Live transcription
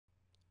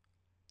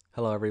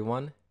Hello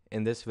everyone.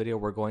 In this video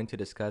we're going to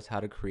discuss how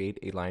to create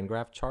a line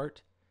graph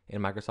chart in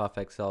Microsoft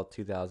Excel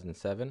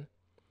 2007.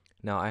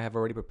 Now I have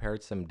already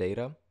prepared some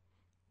data.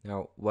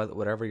 Now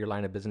whatever your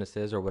line of business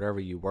is or whatever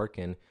you work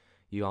in,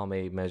 you all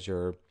may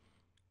measure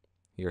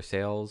your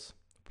sales,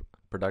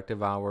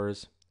 productive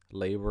hours,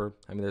 labor.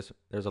 I mean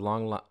there's a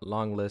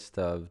long list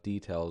of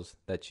details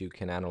that you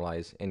can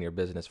analyze in your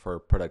business for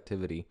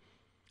productivity.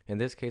 In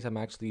this case, I'm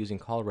actually using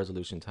call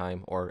resolution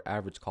time or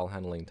average call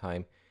handling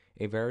time,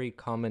 a very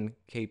common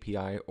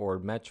KPI or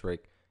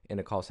metric in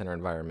a call center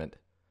environment.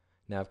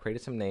 Now I've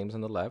created some names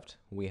on the left.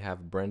 We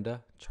have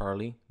Brenda,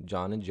 Charlie,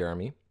 John, and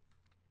Jeremy.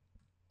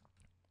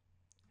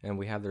 And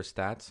we have their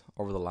stats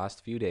over the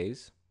last few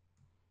days.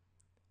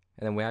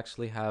 And then we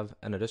actually have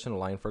an additional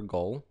line for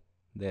goal.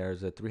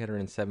 There's a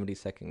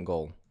 370-second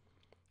goal.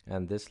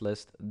 And this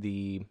lists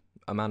the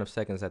amount of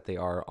seconds that they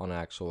are on an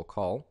actual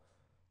call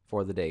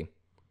for the day.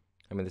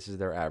 I mean, this is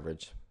their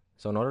average.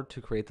 So in order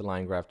to create the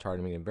line graph chart,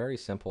 I mean, very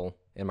simple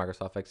in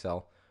Microsoft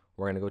Excel,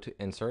 we're going to go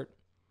to Insert.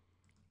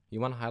 You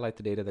want to highlight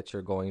the data that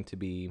you're going to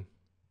be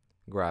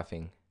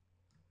graphing.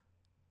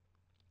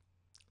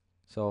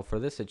 So for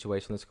this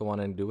situation, let's go on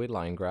and do a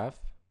line graph.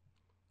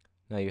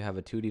 Now you have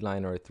a 2D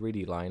line or a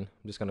 3D line.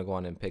 I'm just going to go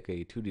on and pick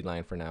a 2D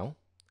line for now,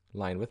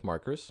 line with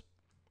markers.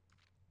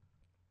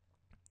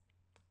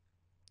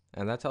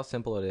 And that's how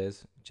simple it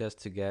is just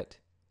to get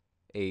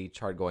a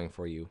chart going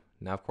for you.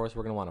 Now, of course,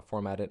 we're going to want to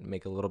format it and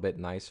make it a little bit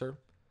nicer.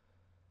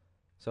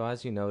 So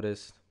as you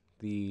notice,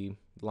 the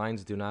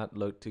lines do not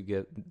look to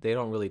give, they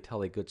don't really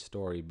tell a good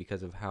story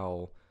because of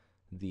how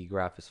the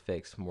graph is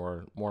fixed,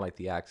 more like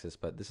the axis.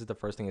 But this is the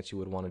first thing that you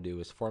would want to do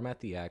is format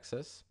the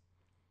axis.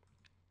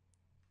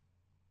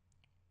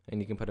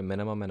 And you can put a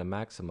minimum and a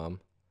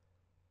maximum.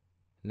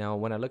 Now,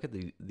 when I look at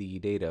the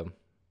data,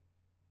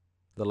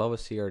 the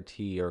lowest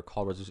CRT or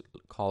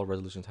call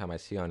resolution time I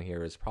see on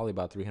here is probably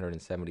about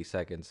 370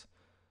 seconds.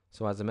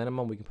 So as a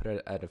minimum, we can put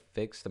it at a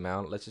fixed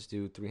amount. Let's just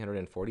do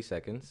 340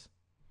 seconds.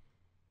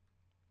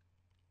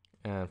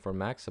 And for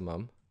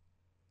maximum,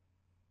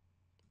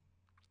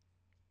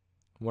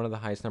 one of the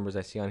highest numbers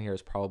I see on here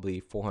is probably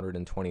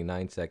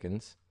 429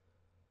 seconds.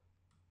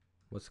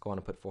 Let's go on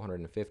and put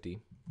 450.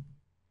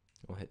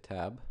 We'll hit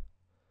tab.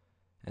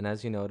 And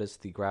as you notice,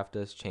 the graph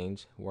does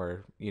change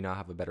where you now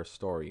have a better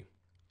story.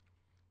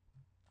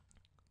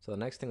 So the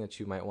next thing that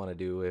you might want to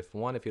do, if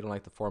you don't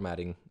like the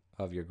formatting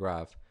of your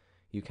graph,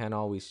 you can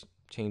always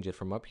change it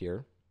from up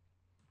here.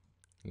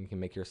 You can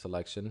make your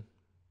selection.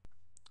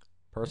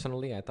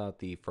 Personally, I thought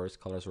the first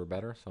colors were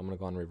better, so I'm going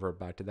to go and revert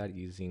back to that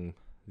using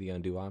the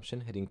undo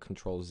option, hitting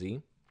Control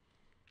Z.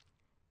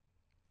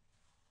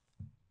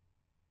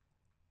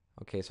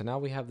 Okay, so now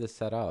we have this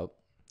set up.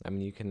 I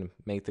mean, you can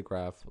make the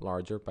graph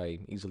larger by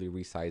easily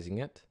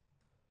resizing it.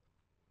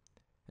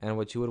 And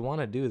what you would want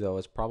to do, though,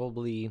 is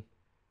probably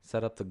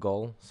set up the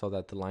goal so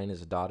that the line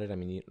is dotted. I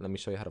mean, let me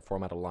show you how to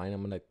format a line. I'm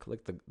going to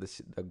click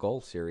the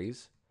goal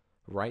series,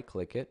 right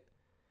click it,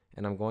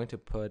 and I'm going to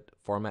put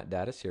Format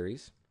Data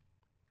Series.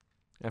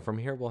 And from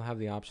here, we'll have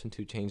the option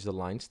to change the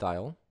line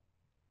style.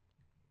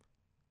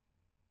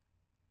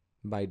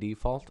 By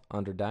default,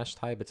 under dash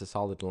type, it's a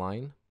solid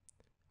line.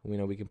 We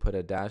know we can put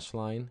a dash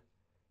line,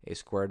 a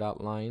square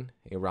dot line,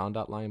 a round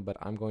dot line, but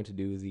I'm going to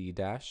do the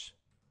dash.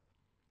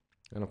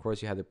 And of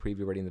course, you have the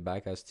preview ready in the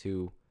back as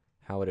to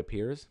how it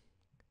appears.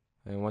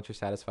 And once you're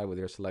satisfied with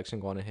your selection,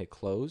 go on and hit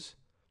close.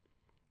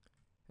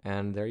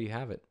 And there you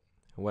have it.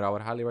 What I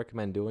would highly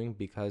recommend doing,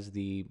 because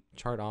the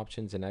chart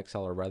options in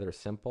Excel are rather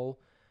simple,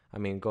 I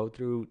mean, go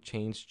through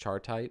change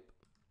chart type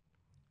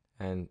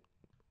and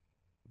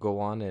go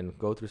on and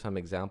go through some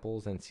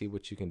examples and see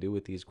what you can do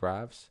with these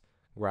graphs.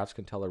 Graphs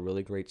can tell a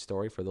really great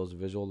story for those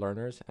visual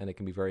learners, and it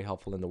can be very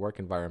helpful in the work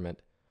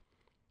environment.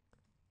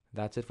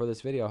 That's it for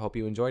this video. I hope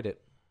you enjoyed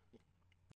it.